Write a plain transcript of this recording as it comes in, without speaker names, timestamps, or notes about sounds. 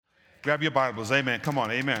Grab your Bibles. Amen. Come on.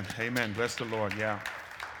 Amen. Amen. Bless the Lord. Yeah.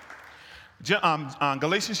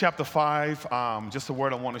 Galatians chapter 5, just a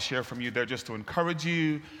word I want to share from you there just to encourage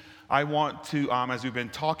you. I want to, as we've been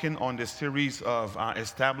talking on this series of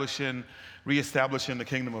reestablishing the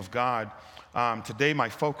kingdom of God, today my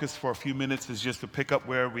focus for a few minutes is just to pick up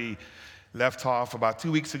where we left off. About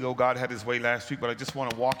 2 weeks ago, God had his way last week, but I just want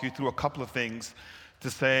to walk you through a couple of things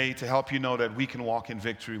to help you know that we can walk in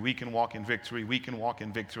victory, we can walk in victory, we can walk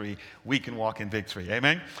in victory, we can walk in victory.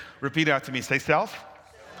 Amen? Repeat after me. Say self.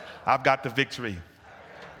 I've got the victory.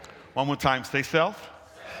 One more time. Say self.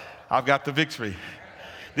 I've got the victory.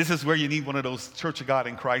 This is where you need one of those Church of God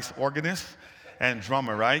in Christ organists and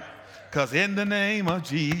drummer, right? Because in the name of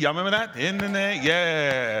Jesus, y'all remember that? In the name,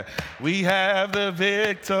 yeah, we have the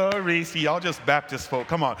victory. See, y'all just Baptist folk,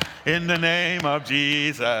 come on. In the name of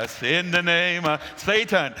Jesus, in the name of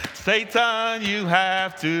Satan, you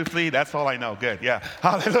have to flee. That's all I know. Good, yeah.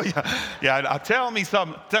 Hallelujah. Yeah, tell me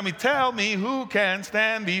something. Tell me who can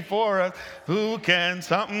stand before us? Who can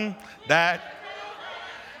something that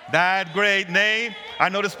great name? I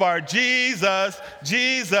know this part. Jesus,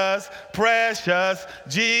 precious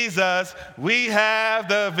Jesus, we have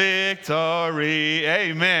the victory.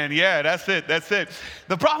 Amen. Yeah, that's it.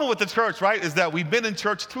 The problem with the church, right, is that we've been in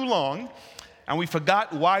church too long and we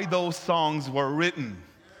forgot why those songs were written.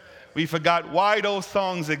 We forgot why those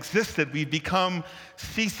songs existed. We've become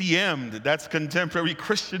CCM'd. That's contemporary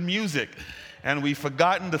Christian music. And we've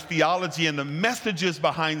forgotten the theology and the messages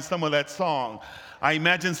behind some of that song. I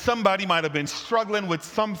imagine somebody might have been struggling with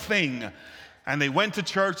something, and they went to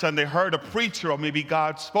church and they heard a preacher, or maybe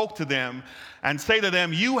God spoke to them and say to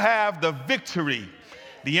them, you have the victory.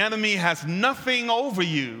 The enemy has nothing over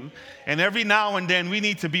you, and every now and then we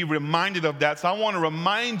need to be reminded of that. So I want to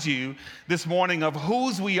remind you this morning of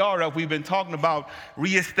whose we are. We've been talking about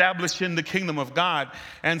reestablishing the kingdom of God.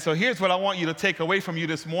 And so here's what I want you to take away from you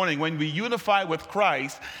this morning. When we unify with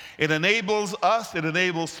Christ, it enables us, it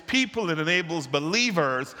enables people, it enables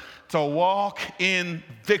believers to walk in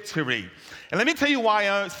victory. And let me tell you why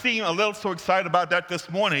I seem a little so excited about that this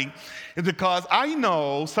morning, is because I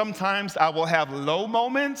know sometimes I will have low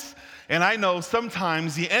moments, and I know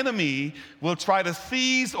sometimes the enemy will try to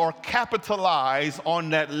seize or capitalize on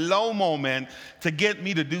that low moment to get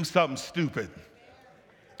me to do something stupid.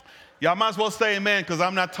 Y'all might as well say amen, because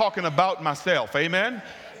I'm not talking about myself. Amen?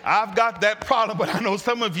 I've got that problem, but I know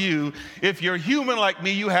some of you, if you're human like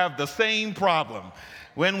me, you have the same problem.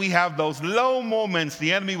 When we have those low moments,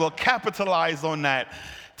 the enemy will capitalize on that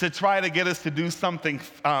to try to get us to do something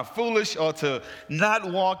foolish or to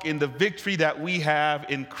not walk in the victory that we have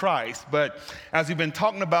in Christ. But as we've been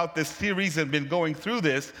talking about this series and been going through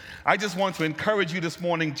this, I just want to encourage you this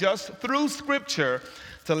morning, just through Scripture,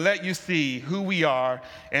 to let you see who we are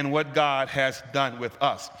and what God has done with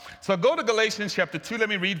us. So go to Galatians chapter 2. Let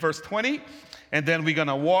me read verse 20, and then we're going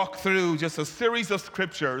to walk through just a series of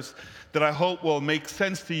scriptures that I hope will make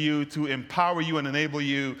sense to you, to empower you and enable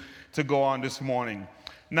you to go on this morning.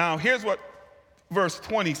 Now, here's what verse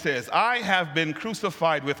 20 says. I have been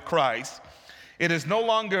crucified with Christ. It is no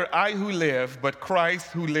longer I who live, but Christ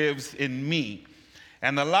who lives in me.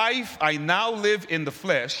 And the life I now live in the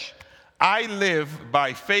flesh, I live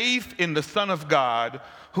by faith in the Son of God,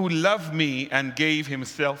 who loved me and gave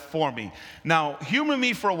himself for me. Now, humor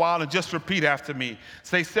me for a while and just repeat after me.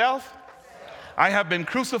 Say, self. I have been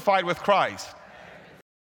crucified with Christ.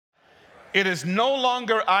 It is no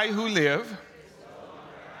longer I who live,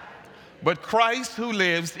 but Christ who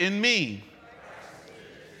lives in me.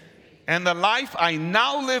 And the life I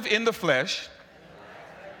now live in the flesh,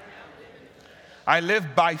 I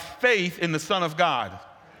live by faith in the Son of God,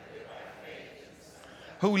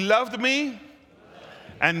 who loved me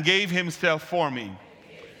and gave himself for me.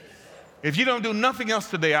 If you don't do nothing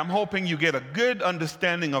else today, I'm hoping you get a good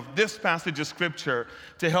understanding of this passage of Scripture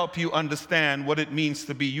to help you understand what it means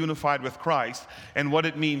to be unified with Christ and what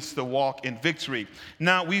it means to walk in victory.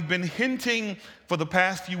 Now, we've been hinting for the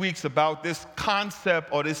past few weeks about this concept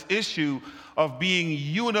or this issue of being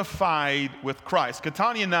unified with Christ.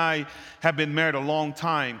 Katanya and I have been married a long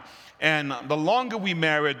time. And the longer we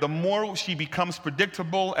married, the more she becomes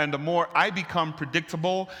predictable and the more I become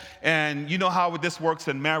predictable. And you know how this works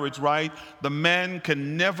in marriage, right? The man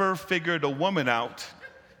can never figure the woman out.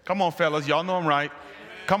 Come on, fellas. Y'all know I'm right.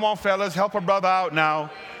 Come on, fellas. Help a brother out now.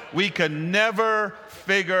 We can never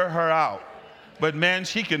figure her out. But man,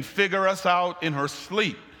 she can figure us out in her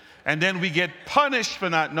sleep. And then we get punished for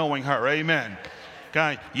not knowing her. Amen.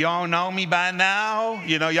 Okay, y'all know me by now.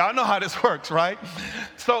 You know, y'all know how this works, right?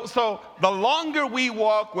 So the longer we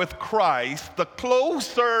walk with Christ, the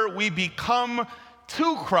closer we become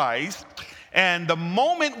to Christ, And the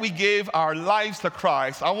moment we give our lives to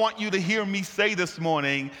Christ, I want you to hear me say this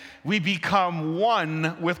morning, we become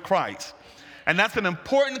one with Christ. And that's an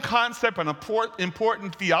important concept, an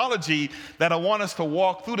important theology that I want us to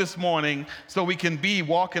walk through this morning so we can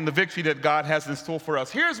walk in the victory that God has in store for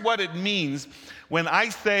us. Here's what it means when I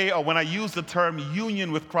say, or when I use the term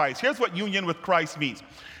union with Christ. Here's what union with Christ means.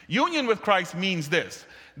 Union with Christ means this,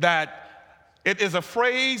 that it is a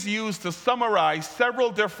phrase used to summarize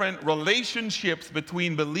several different relationships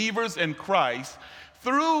between believers in Christ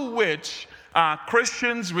through which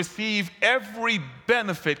Christians receive every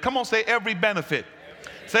benefit. Come on, say every benefit.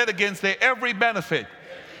 Say it again, say every benefit.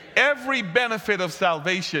 Every benefit of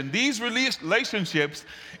salvation. These relationships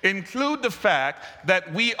include the fact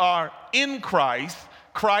that we are in Christ,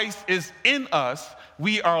 Christ is in us,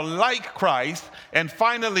 we are like Christ, and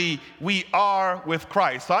finally, we are with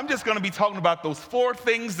Christ. So I'm just going to be talking about those four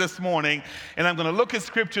things this morning, and I'm going to look at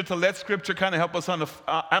Scripture to let Scripture kind of help us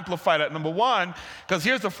amplify that. Number one, because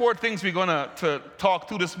here's the four things we're going to talk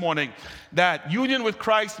through this morning, that union with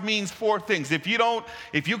Christ means four things. If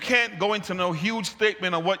you can't go into no huge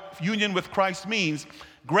statement of what union with Christ means,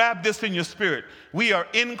 grab this in your spirit. We are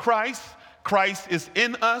in Christ, Christ is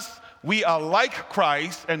in us, we are like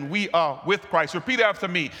Christ, and we are with Christ. Repeat after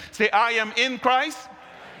me. Say, I am in Christ.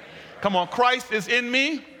 Come on, Christ is in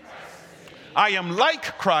me. I am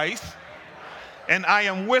like Christ, and I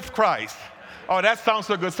am with Christ. Oh, that sounds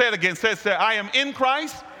so good. Say it again. Say, I am in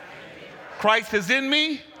Christ. Christ is in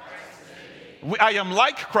me. I am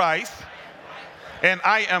like Christ, and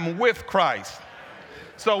I am with Christ.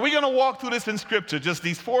 So we're going to walk through this in Scripture, just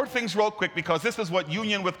these four things real quick, because this is what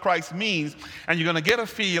union with Christ means, and you're going to get a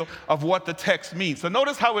feel of what the text means. So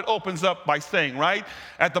notice how it opens up by saying, right?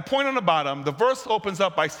 At the point on the bottom, the verse opens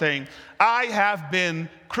up by saying, I have been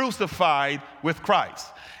crucified with Christ.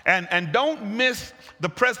 And don't miss the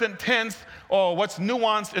present tense or what's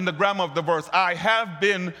nuanced in the grammar of the verse. I have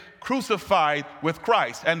been crucified with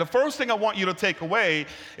Christ. And the first thing I want you to take away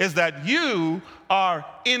is that you are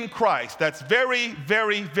in Christ. That's very,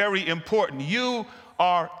 very, very important. You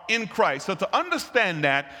are in Christ. So to understand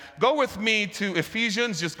that, go with me to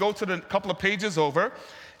Ephesians. Just go to the couple of pages over.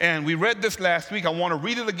 And we read this last week. I want to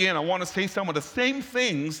read it again. I want to say some of the same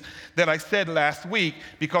things that I said last week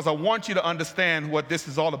because I want you to understand what this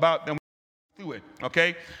is all about. Then we do it,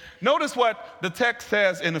 okay? Notice what the text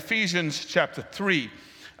says in Ephesians chapter 3.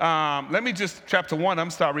 Chapter 1,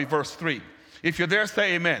 verse 3. If you're there,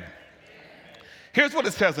 say amen. Here's what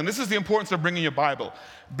it says, and this is the importance of bringing your Bible.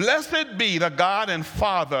 Blessed be the God and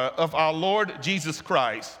Father of our Lord Jesus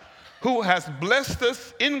Christ, who has blessed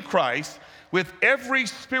us in Christ with every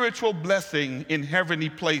spiritual blessing in heavenly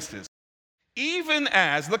places. Even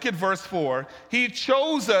as, look at verse 4, he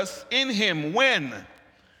chose us in him when?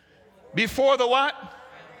 Before the what?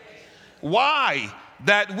 Why?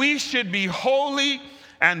 That we should be holy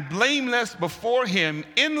and blameless before him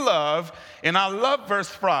in love. And I love verse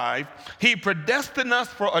 5. He predestined us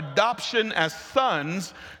for adoption as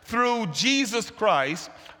sons through Jesus Christ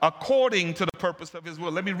according to the purpose of his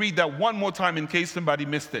will. Let me read that one more time in case somebody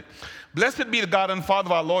missed it. Blessed be the God and Father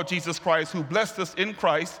of our Lord Jesus Christ, who blessed us in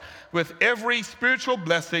Christ with every spiritual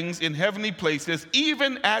blessings in heavenly places,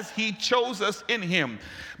 even as he chose us in him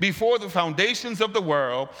before the foundations of the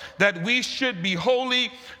world, that we should be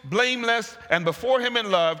holy, blameless, and before him in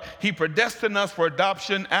love, he predestined us for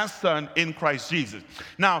adoption as sons in Christ Jesus.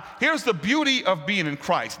 Now, here's the beauty of being in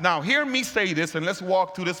Christ. Now, hear me say this, and let's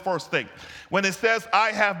walk through this first thing. When it says,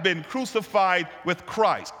 I have been crucified with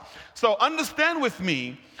Christ. So understand with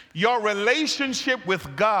me, your relationship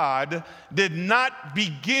with God did not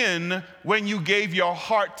begin when you gave your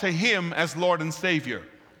heart to him as Lord and Savior.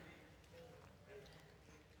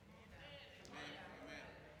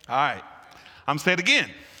 All right, I'm saying it again,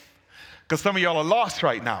 because some of y'all are lost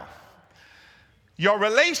right now. Your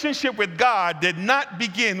relationship with God did not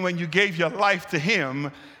begin when you gave your life to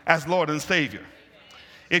him as Lord and Savior.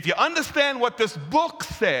 If you understand what this book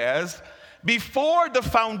says, before the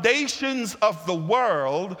foundations of the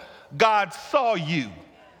world, God saw you.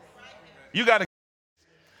 You got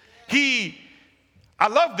to. I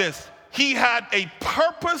love this. He had a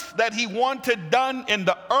purpose that he wanted done in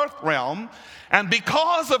the earth realm. And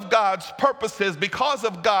because of God's purposes, because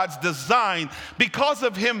of God's design, because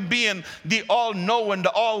of him being the all-knowing,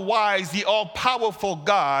 the all-wise, the all-powerful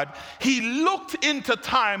God, he looked into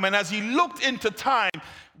time. And as he looked into time,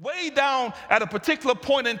 way down at a particular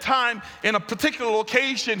point in time, in a particular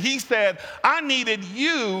location, he said, I needed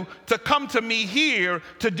you to come to me here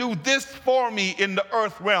to do this for me in the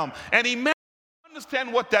earth realm. And he meant,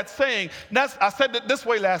 understand what that's saying. I said it this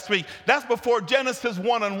way last week. That's before Genesis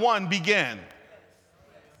 1:1 began.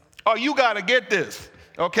 Oh, you got to get this,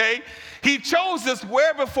 okay? He chose us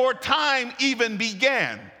where before time even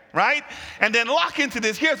began, right? And then lock into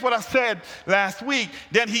this. Here's what I said last week.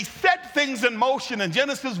 Then he set things in motion, and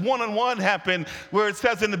Genesis 1:1 happened, where it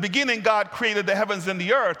says, in the beginning, God created the heavens and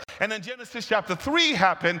the earth. And then Genesis chapter 3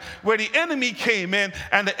 happened, where the enemy came in,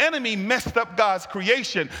 and the enemy messed up God's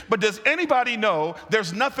creation. But does anybody know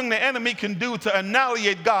there's nothing the enemy can do to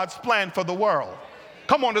annihilate God's plan for the world?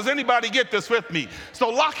 Come on, does anybody get this with me? So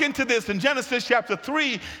lock into this. In Genesis chapter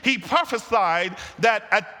 3, he prophesied that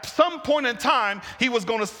at some point in time, he was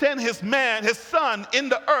going to send his son in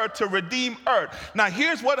the earth to redeem earth. Now,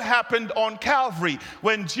 here's what happened on Calvary.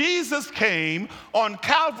 When Jesus came on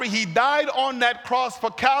Calvary, he died on that cross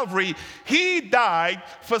for Calvary. He died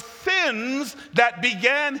for sins that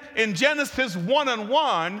began in Genesis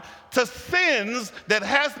 1:1 to sins that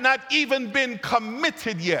has not even been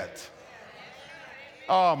committed yet.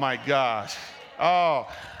 Oh my gosh. Oh,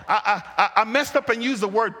 I messed up and used the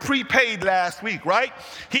word prepaid last week, right?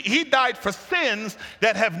 He died for sins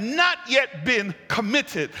that have not yet been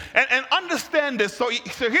committed. And understand this. So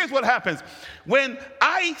here's what happens. When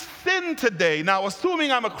I sin today, now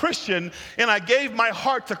assuming I'm a Christian and I gave my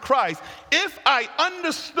heart to Christ, if I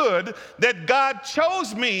understood that God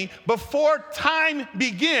chose me before time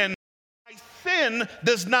began, my sin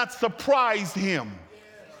does not surprise him.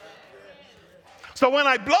 So when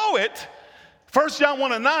I blow it, 1 John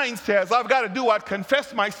 1:9 says, I've got to do what?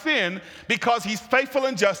 Confess my sin, because he's faithful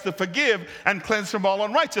and just to forgive and cleanse from all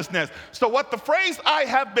unrighteousness. So what the phrase I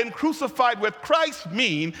have been crucified with Christ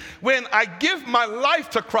mean, when I give my life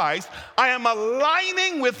to Christ, I am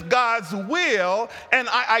aligning with God's will, and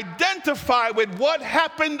I identify with what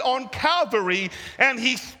happened on Calvary, and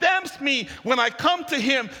he stamps me when I come to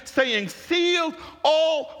him saying, sealed,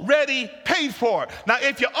 already paid for. Now,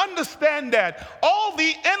 if you understand that, all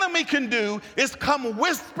the enemy can do is come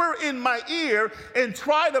whisper in my ear and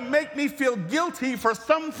try to make me feel guilty for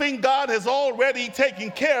something God has already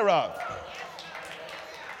taken care of.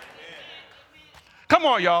 Come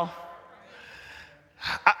on, y'all.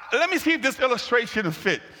 Let me see if this illustration will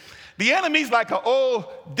fit. The enemy's like an old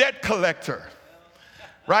debt collector,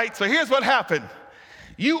 right? So here's what happened.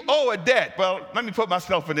 You owe a debt. Well, let me put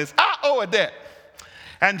myself in this. I owe a debt.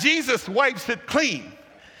 And Jesus wipes it clean.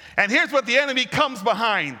 And here's what the enemy comes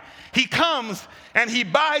behind. He comes and he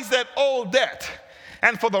buys that old debt.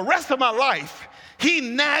 And for the rest of my life, he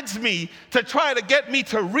nags me to try to get me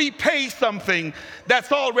to repay something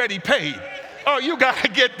that's already paid. Oh, you got to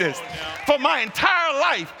get this. For my entire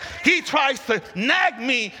life, he tries to nag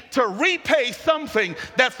me to repay something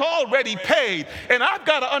that's already paid. And I've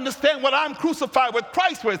got to understand what I'm crucified with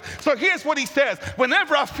Christ with. So here's what he says.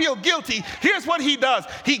 Whenever I feel guilty, here's what he does.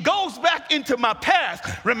 He goes back into my past.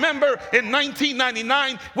 Remember in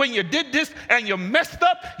 1999 when you did this and you messed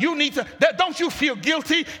up? You need to, don't you feel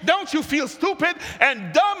guilty? Don't you feel stupid?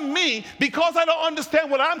 And dumb me, because I don't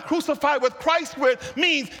understand what I'm crucified with Christ with,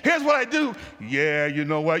 means here's what I do. Yeah, you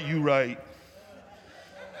know what? You right.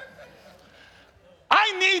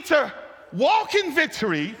 I need to walk in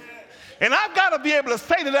victory, and I've got to be able to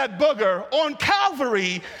say to that booger on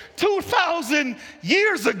Calvary 2,000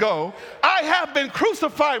 years ago, I have been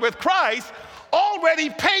crucified with Christ,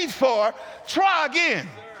 already paid for, try again.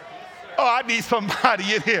 Oh, I need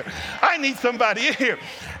somebody in here. I need somebody in here.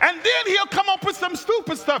 And then he'll come up with some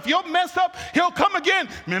stupid stuff. You'll mess up, he'll come again.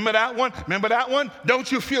 Remember that one? Remember that one?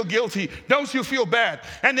 Don't you feel guilty? Don't you feel bad?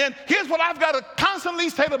 And then here's what I've got to constantly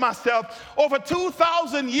say to myself. Over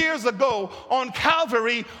 2,000 years ago on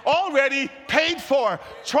Calvary, already paid for.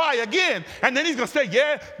 Try again. And then he's going to say,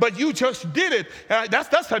 yeah, but you just did it.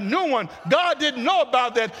 That's a new one. God didn't know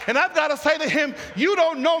about that. And I've got to say to him, you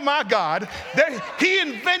don't know my God. He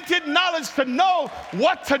invented knowledge to know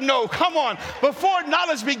what to know. Come on. Before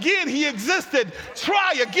knowledge began, he existed.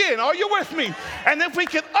 Try again. Are you with me? And if we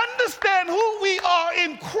can understand who we are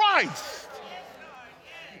in Christ.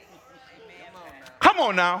 Come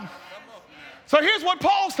on now. So here's what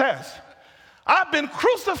Paul says. I've been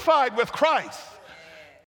crucified with Christ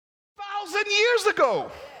 1,000 years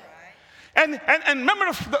ago. And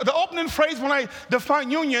remember the opening phrase when I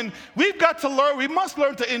define union, we must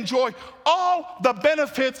learn to enjoy all the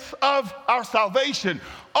benefits of our salvation.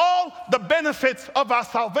 All the benefits of our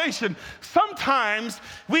salvation. Sometimes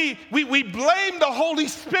we blame the Holy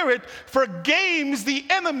Spirit for games the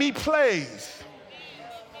enemy plays.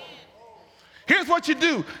 Here's what you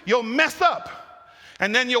do. You'll mess up.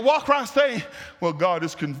 And then you'll walk around saying, well, God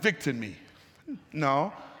is convicting me.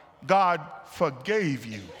 No, God forgave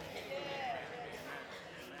you.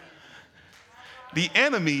 The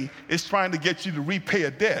enemy is trying to get you to repay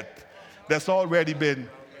a debt that's already been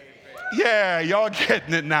Yeah, y'all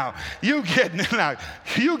getting it now. You getting it now.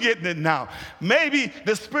 You getting it now. Maybe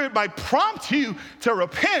the Spirit might prompt you to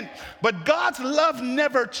repent, but God's love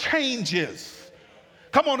never changes.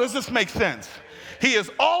 Come on, does this make sense? He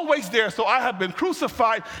is always there. So I have been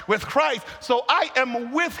crucified with Christ. So I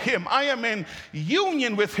am with him. I am in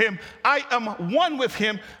union with him. I am one with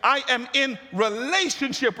him. I am in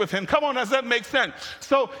relationship with him. Come on, does that make sense?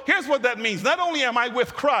 So here's what that means. Not only am I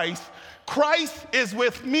with Christ, Christ is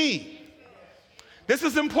with me. This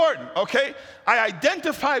is important, okay? I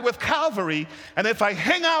identify with Calvary, and if I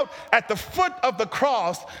hang out at the foot of the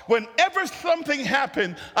cross, whenever something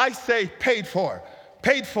happened, I say, paid for,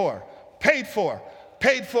 paid for, paid for,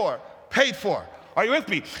 paid for, paid for. Are you with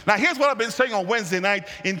me? Now, here's what I've been saying on Wednesday night,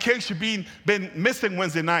 in case you've been missing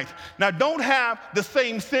Wednesday night. Now, don't have the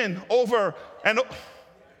same sin over and over.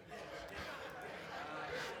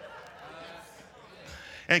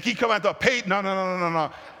 And keep coming out the paid.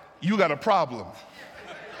 No. You got a problem.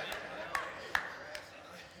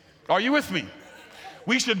 Are you with me?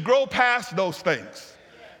 We should grow past those things.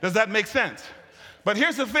 Does that make sense? But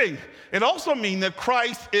here's the thing. It also means that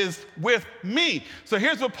Christ is with me. So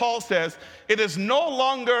here's what Paul says. It is no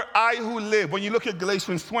longer I who live. When you look at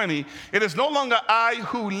Galatians 20, it is no longer I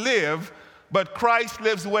who live, but Christ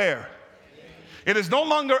lives where? It is no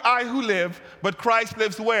longer I who live, but Christ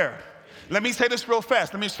lives where? Let me say this real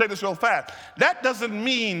fast. That doesn't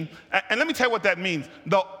mean, and let me tell you what that means.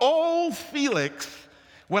 The old Felix,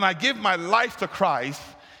 when I give my life to Christ,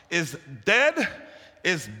 is dead,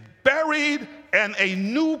 is buried, and a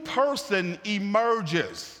new person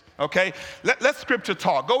emerges. Okay? Let's scripture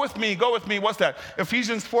talk. Go with me. What's that?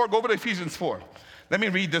 Ephesians 4. Go over to Ephesians 4. Let me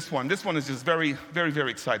read this one. This one is just very, very,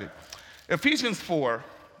 very exciting. Ephesians 4.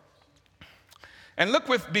 And look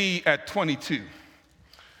with me at 22.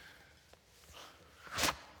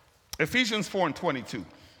 Ephesians 4 and 22.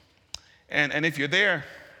 And if you're there,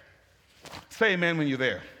 say amen when you're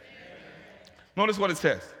there. Amen. Notice what it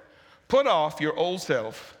says. Put off your old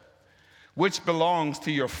self, which belongs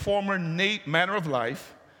to your former manner of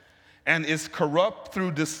life and is corrupt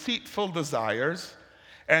through deceitful desires,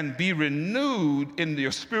 and be renewed in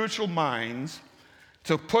your spiritual minds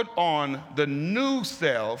to put on the new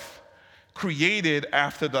self, created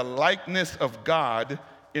after the likeness of God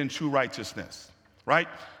in true righteousness. Right?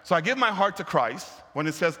 So I give my heart to Christ. When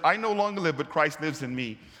it says, I no longer live, but Christ lives in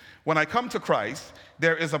me. When I come to Christ,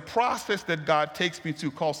 there is a process that God takes me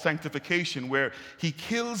to called sanctification, where he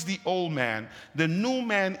kills the old man. The new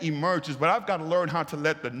man emerges, but I've got to learn how to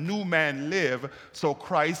let the new man live so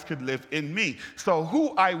Christ could live in me. So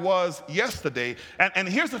who I was yesterday, and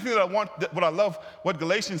here's the thing what I love what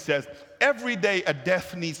Galatians says, every day a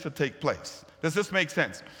death needs to take place. Does this make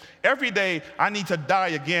sense? Every day I need to die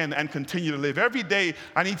again and continue to live. Every day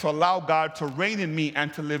I need to allow God to reign in me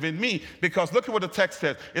and to live in me. Because look at what the text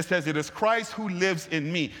says. It says it is Christ who lives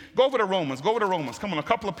in me. Go over to Romans. Come on, a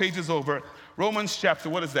couple of pages over. Romans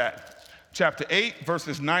chapter, what is that? Chapter 8,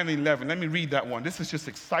 verses 9 and 11. Let me read that one. This is just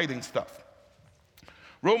exciting stuff.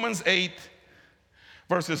 Romans 8,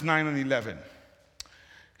 verses 9 and 11.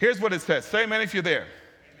 Here's what it says. Say amen if you're there.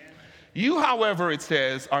 You, however, it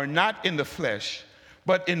says, are not in the flesh,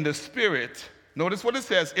 but in the Spirit. Notice what it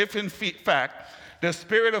says, if in fact the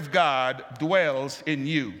Spirit of God dwells in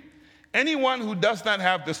you. Anyone who does not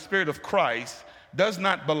have the Spirit of Christ does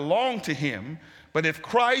not belong to him. But if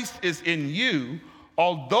Christ is in you,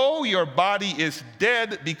 although your body is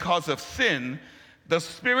dead because of sin, the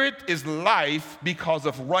Spirit is life because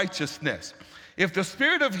of righteousness. If the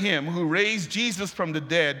Spirit of him who raised Jesus from the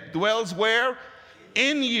dead dwells where?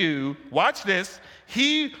 In you, watch this,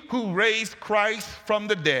 he who raised Christ from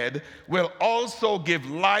the dead will also give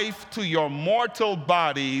life to your mortal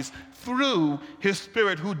bodies through his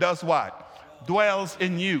Spirit who does what? Dwells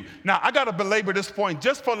in you. Now, I got to belabor this point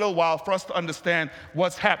just for a little while for us to understand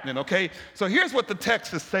what's happening, okay? So here's what the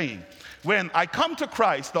text is saying. When I come to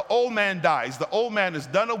Christ, the old man dies. The old man is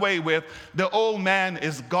done away with. The old man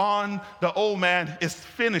is gone. The old man is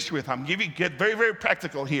finished with. Get very, very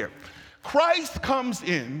practical here. Christ comes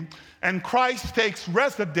in and Christ takes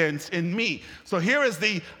residence in me. So here is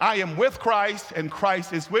I am with Christ and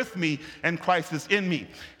Christ is with me and Christ is in me.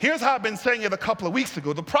 Here's how I've been saying it a couple of weeks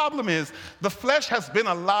ago. The problem is the flesh has been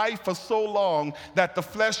alive for so long that the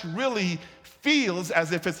flesh really feels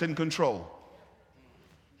as if it's in control.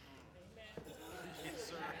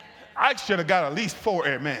 I should have got at least 4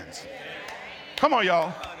 amens. Come on,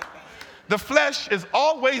 y'all. The flesh is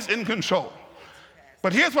always in control.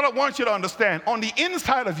 But here's what I want you to understand. On the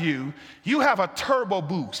inside of you, you have a turbo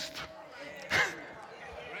boost.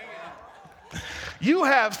 You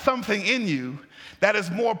have something in you that is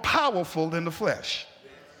more powerful than the flesh.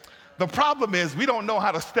 The problem is we don't know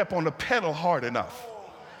how to step on the pedal hard enough.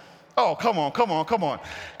 Oh, come on, come on, come on.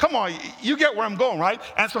 Come on, you get where I'm going, right?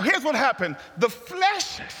 And so here's what happened. The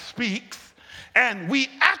flesh speaks, and we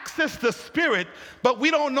access the Spirit, but we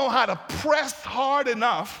don't know how to press hard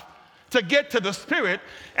enough to get to the Spirit.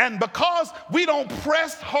 And because we don't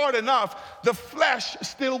press hard enough, the flesh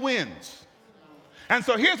still wins. And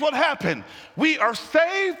so here's what happened. We are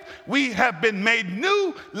saved. We have been made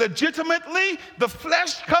new legitimately. The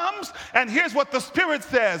flesh comes, and here's what the Spirit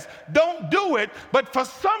says. Don't do it, but for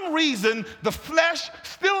some reason, the flesh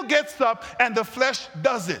still gets up, and the flesh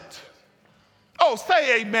does it. Oh,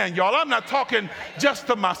 say amen, y'all. I'm not talking just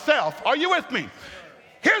to myself. Are you with me?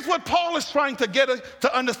 Here's what Paul is trying to get us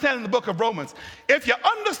to understand in the book of Romans. If you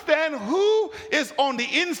understand who is on the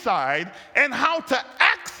inside and how to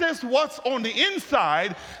access what's on the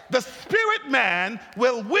inside, the spirit man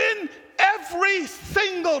will win every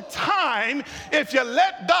single time if you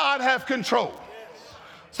let God have control.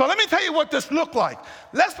 So let me tell you what this looked like.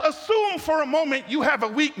 Let's assume for a moment you have a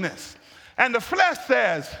weakness, and the flesh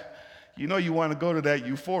says, you know you want to go to that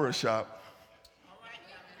Euphoria shop.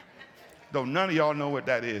 Though none of y'all know what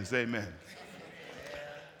that is, amen.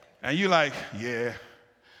 And you're like, yeah.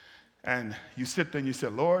 And you sit there and you say,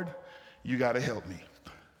 Lord, you got to help me.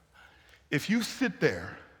 If you sit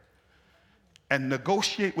there and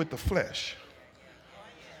negotiate with the flesh,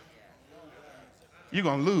 you're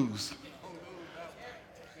going to lose.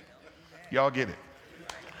 Y'all get it?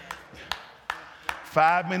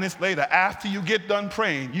 5 minutes later, after you get done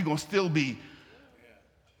praying, you're going to still be.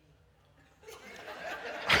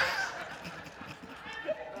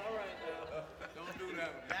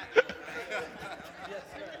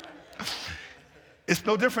 It's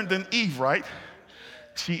no different than Eve, right?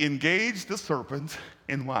 She engaged the serpent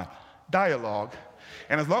in what? Dialogue.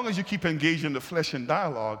 And as long as you keep engaging the flesh in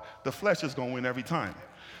dialogue, the flesh is going to win every time.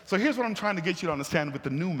 So here's what I'm trying to get you to understand with the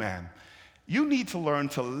new man. You need to learn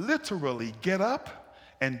to literally get up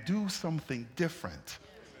and do something different.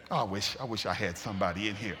 Oh, I wish I had somebody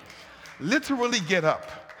in here. Literally get up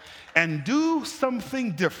and do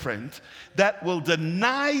something different that will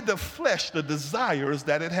deny the flesh the desires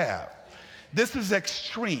that it has. This is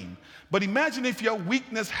extreme. But imagine if your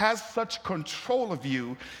weakness has such control of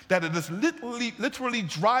you that it is literally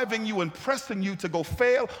driving you and pressing you to go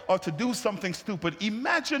fail or to do something stupid.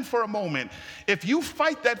 Imagine for a moment if you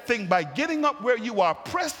fight that thing by getting up where you are,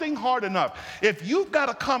 pressing hard enough. If you've got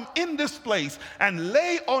to come in this place and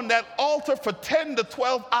lay on that altar for 10 to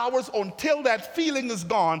 12 hours until that feeling is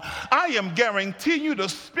gone, I am guaranteeing you the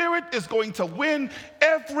Spirit is going to win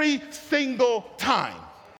every single time.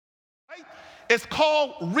 It's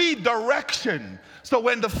called redirection. So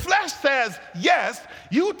when the flesh says yes,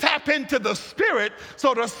 you tap into the Spirit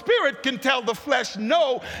so the Spirit can tell the flesh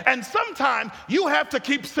no. And sometimes you have to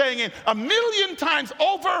keep saying it 1,000,000 times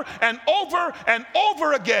over and over and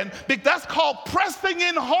over again. That's called pressing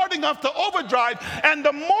in hard enough to overdrive. And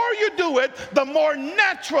the more you do it, the more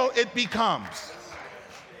natural it becomes.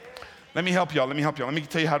 Let me help y'all. Let me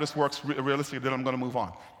tell you how this works realistically, then I'm going to move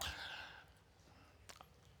on.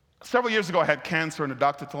 Several years ago, I had cancer, and the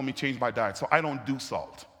doctor told me to change my diet, so I don't do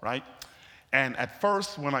salt, right? And at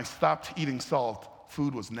first, when I stopped eating salt,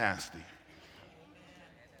 food was nasty.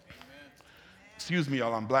 Excuse me,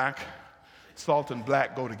 y'all, I'm black. Salt and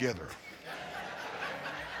black go together.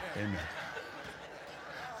 Amen.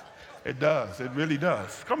 It does. It really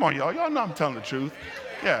does. Come on, y'all. Y'all know I'm telling the truth.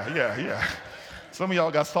 Yeah. Some of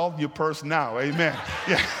y'all got salt in your purse now. Amen.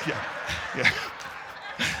 Yeah.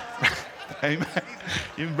 Amen.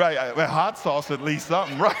 Right. Hot sauce, at least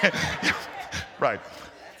something, right? Right.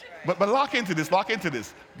 But lock into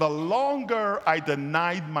this. The longer I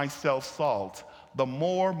denied myself salt, the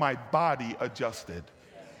more my body adjusted.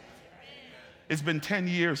 It's been 10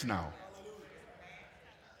 years now.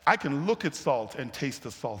 I can look at salt and taste the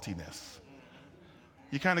saltiness.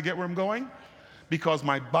 You kind of get where I'm going? Because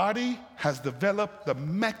my body has developed the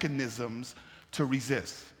mechanisms to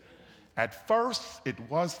resist. At first, it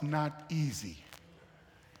was not easy.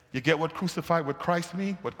 You get what crucified with Christ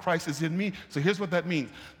means? What Christ is in me? So here's what that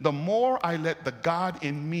means. The more I let the God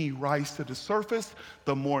in me rise to the surface,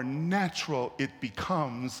 the more natural it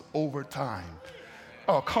becomes over time.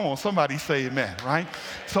 Oh, come on, somebody say amen, right?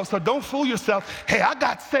 So don't fool yourself. Hey, I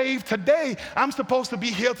got saved today. I'm supposed to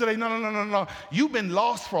be healed today. No. You've been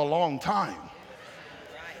lost for a long time.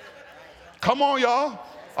 Come on, y'all.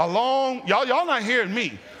 Y'all not hearing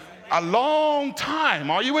me. a long time.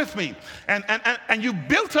 Are you with me? And you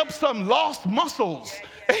built up some lost muscles.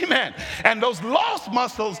 Amen. And those lost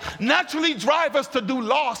muscles naturally drive us to do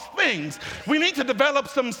lost things. We need to develop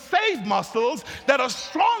some saved muscles that are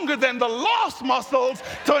stronger than the lost muscles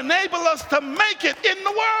to enable us to make it in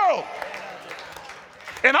the world.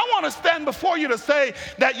 And I want to stand before you to say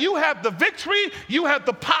that you have the victory, you have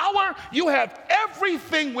the power, you have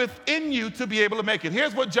everything within you to be able to make it.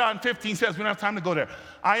 Here's what John 15 says. We don't have time to go there.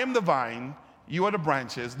 I am the vine, you are the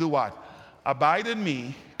branches. Do what? Abide in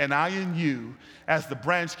me, and I in you, as the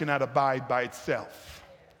branch cannot abide by itself.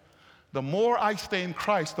 The more I stay in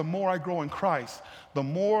Christ, the more I grow in Christ, the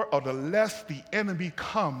more or the less the enemy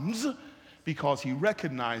comes because he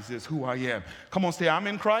recognizes who I am. Come on, say, I'm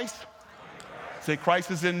in Christ. Say, Christ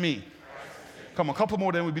is in me. Come on, a couple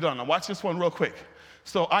more, then we'll be done. Now watch this one real quick.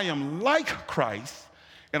 So I am like Christ,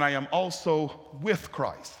 and I am also with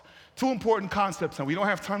Christ. Two important concepts, and we don't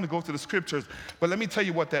have time to go to the scriptures, but let me tell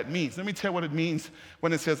you what that means. Let me tell you what it means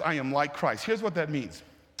when it says, I am like Christ. Here's what that means.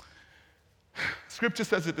 Scripture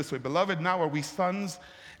says it this way, Beloved, now are we sons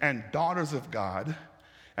and daughters of God,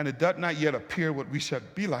 and it doth not yet appear what we shall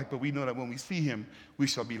be like, but we know that when we see him, we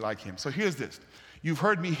shall be like him. So here's this. You've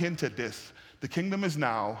heard me hint at this. The kingdom is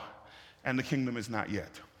now, and the kingdom is not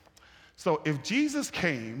yet. So if Jesus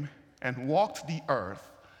came and walked the earth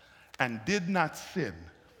and did not sin,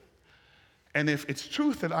 and if it's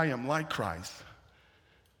truth that I am like Christ,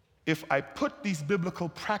 if I put these biblical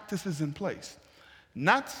practices in place,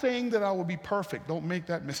 not saying that I will be perfect, don't make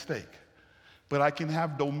that mistake, but I can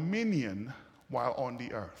have dominion while on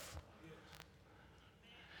the earth,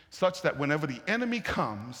 such that whenever the enemy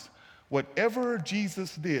comes, whatever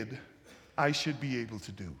Jesus did, I should be able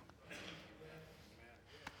to do.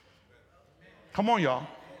 Come on, y'all.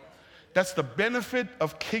 That's the benefit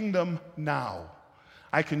of kingdom now.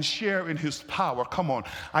 I can share in his power. Come on.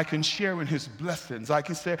 I can share in his blessings. I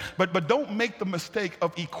can say, but don't make the mistake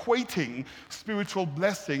of equating spiritual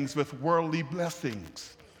blessings with worldly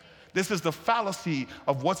blessings. This is the fallacy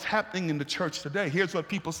of what's happening in the church today. Here's what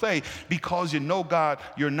people say. Because you know God,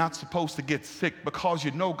 you're not supposed to get sick. Because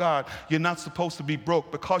you know God, you're not supposed to be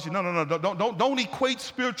broke. Because you don't equate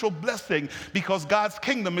spiritual blessing, because God's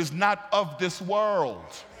kingdom is not of this world.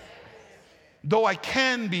 Though I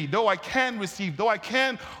can be, though I can receive, though I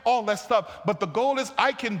can all that stuff. But the goal is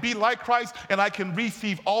I can be like Christ and I can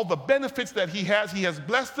receive all the benefits that he has. He has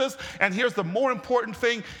blessed us. And here's the more important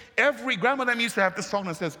thing. Grandma and I used to have this song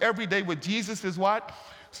that says, every day with Jesus is what?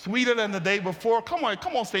 Sweeter than the day before. Come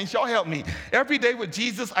on, saints, y'all help me. Every day with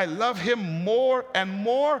Jesus, I love him more and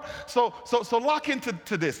more. So lock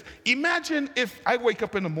into this. Imagine if I wake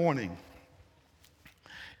up in the morning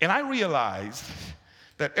and I realize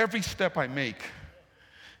that every step I make,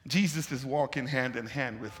 Jesus is walking hand in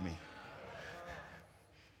hand with me.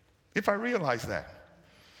 If I realize that,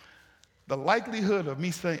 the likelihood of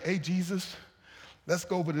me saying, hey, Jesus, let's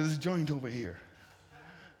go over to this joint over here.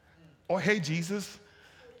 Or, hey, Jesus,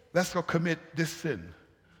 let's go commit this sin.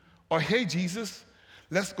 Or, hey, Jesus,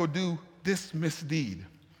 let's go do this misdeed.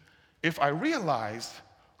 If I realize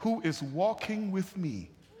who is walking with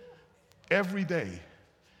me every day,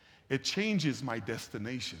 it changes my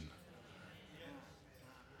destination.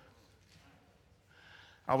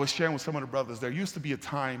 I was sharing with some of the brothers, there used to be a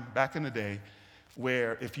time back in the day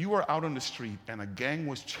where if you were out on the street and a gang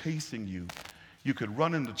was chasing you, you could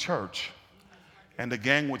run into church and the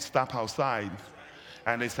gang would stop outside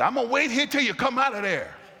and they say, I'm gonna wait here till you come out of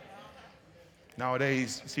there.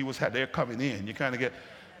 Nowadays, see what's happening, they're coming in. You kind of get,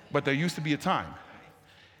 but there used to be a time.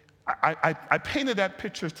 I painted that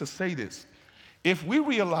picture to say this. If we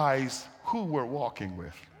realize who we're walking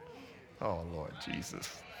with, oh Lord Jesus.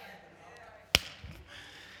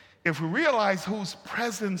 If we realize whose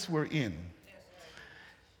presence we're in,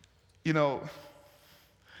 you know,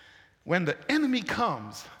 when the enemy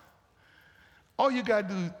comes, all you got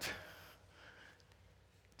to do,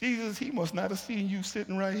 Jesus, he must not have seen you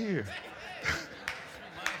sitting right here.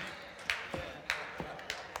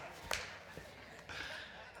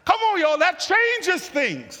 Come on, y'all, that changes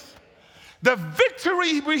things. The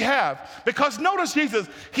victory we have, because notice Jesus,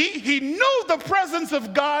 he knew the presence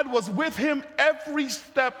of God was with him every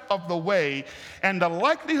step of the way, and the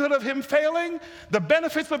likelihood of him failing, the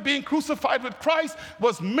benefits of being crucified with Christ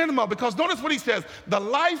was minimal, because notice what he says, the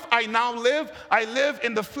life I now live, I live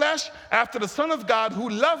in the flesh after the Son of God who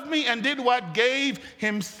loved me and did what? Gave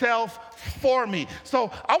himself for me.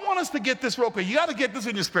 So I want us to get this real quick. You got to get this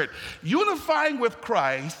in your spirit. Unifying with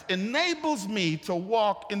Christ enables me to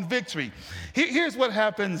walk in victory. Here's what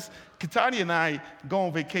happens. Katani and I go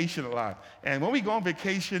on vacation a lot. And when we go on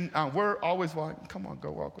vacation, we're always walking. Come on,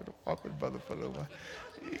 go walk with brother for a little while.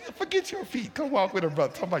 Forget your feet. Come walk with her,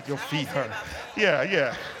 brother. Talk about your feet hurt.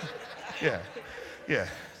 Yeah.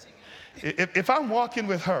 If I'm walking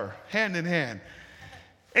with her, hand in hand,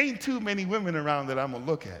 ain't too many women around that I'm going to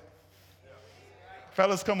look at.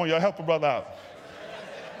 Fellas, come on, y'all help a brother out.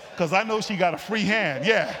 Because I know she got a free hand.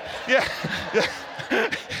 Yeah.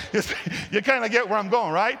 You kind of get where I'm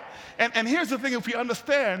going, right? And here's the thing, if we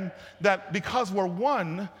understand that because we're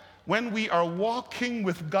one, when we are walking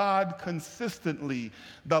with God consistently,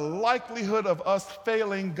 the likelihood of us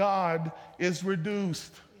failing God is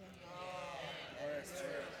reduced.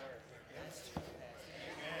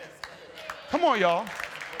 Come on, y'all.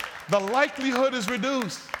 The likelihood is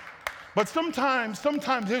reduced. But sometimes,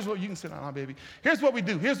 here's what you can sit down, baby. Here's what we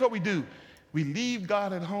do. We leave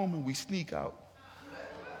God at home and we sneak out.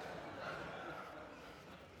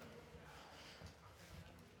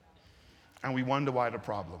 And we wonder why the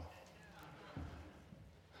problem.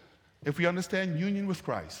 If we understand union with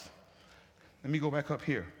Christ, let me go back up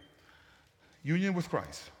here. Union with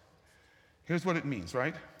Christ. Here's what it means,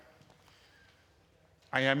 right?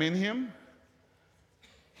 I am in him.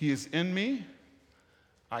 He is in me.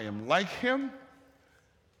 I am like him.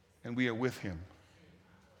 And we are with him.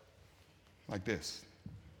 Like this.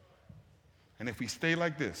 And if we stay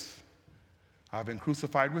like this, I've been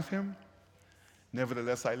crucified with him.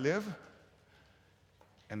 Nevertheless, I live.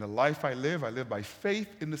 And the life I live by faith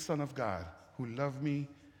in the Son of God, who loved me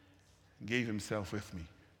and gave himself with me.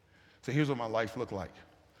 So here's what my life looked like.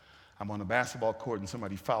 I'm on a basketball court and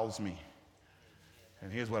somebody fouls me.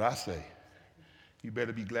 And here's what I say. You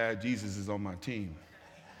better be glad Jesus is on my team.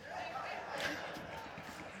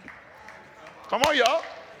 Come on, y'all.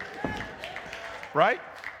 Right?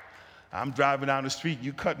 I'm driving down the street.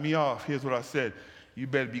 You cut me off. Here's what I said. You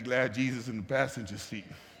better be glad Jesus is in the passenger seat.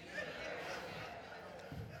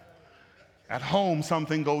 At home,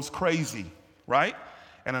 something goes crazy, right?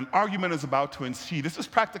 And an argument is about to ensue. This is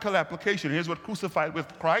practical application. Here's what crucified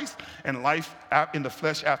with Christ and life in the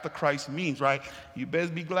flesh after Christ means, right? You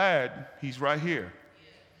better be glad he's right here.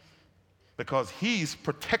 Because he's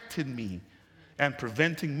protecting me and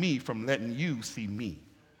preventing me from letting you see me.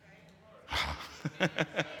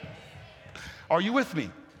 Are you with me?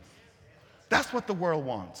 That's what the world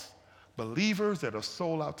wants. Believers that are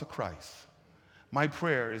sold out to Christ. My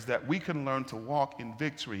prayer is that we can learn to walk in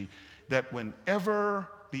victory, that whenever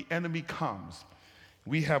the enemy comes,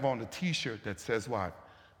 we have on a t-shirt that says what?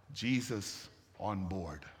 Jesus on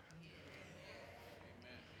board.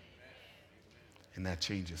 And that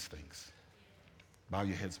changes things. Bow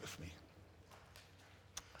your heads with me.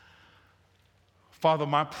 Father,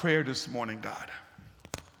 my prayer this morning, God,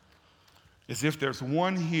 is if there's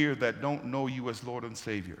one here that don't know you as Lord and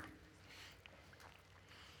Savior,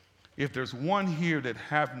 if there's one here that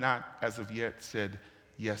have not as of yet said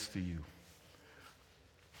yes to you,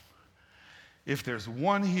 if there's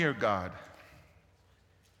one here, God,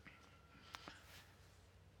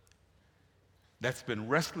 that's been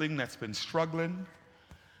wrestling, that's been struggling,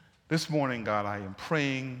 this morning, God, I am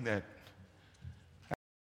praying that the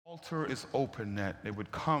altar is open, that they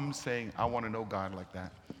would come saying, I want to know God like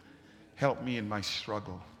that. Help me in my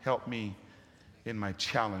struggle. Help me in my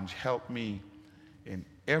challenge. Help me in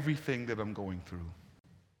everything that I'm going through.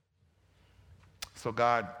 So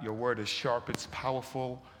God, your word is sharp, it's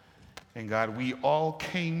powerful. And God, we all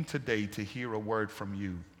came today to hear a word from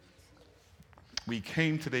you. We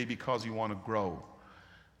came today because we want to grow.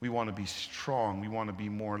 We want to be strong. We want to be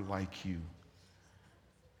more like you.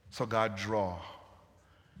 So God, draw.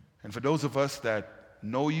 And for those of us that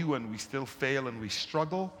know you and we still fail and we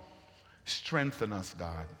struggle, strengthen us,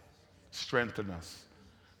 God. Strengthen us.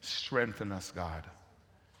 Strengthen us, God.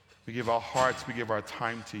 We give our hearts, we give our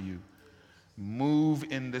time to you. Move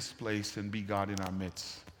in this place and be God in our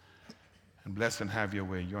midst. And bless and have your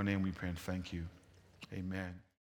way. In your name we pray and thank you. Amen.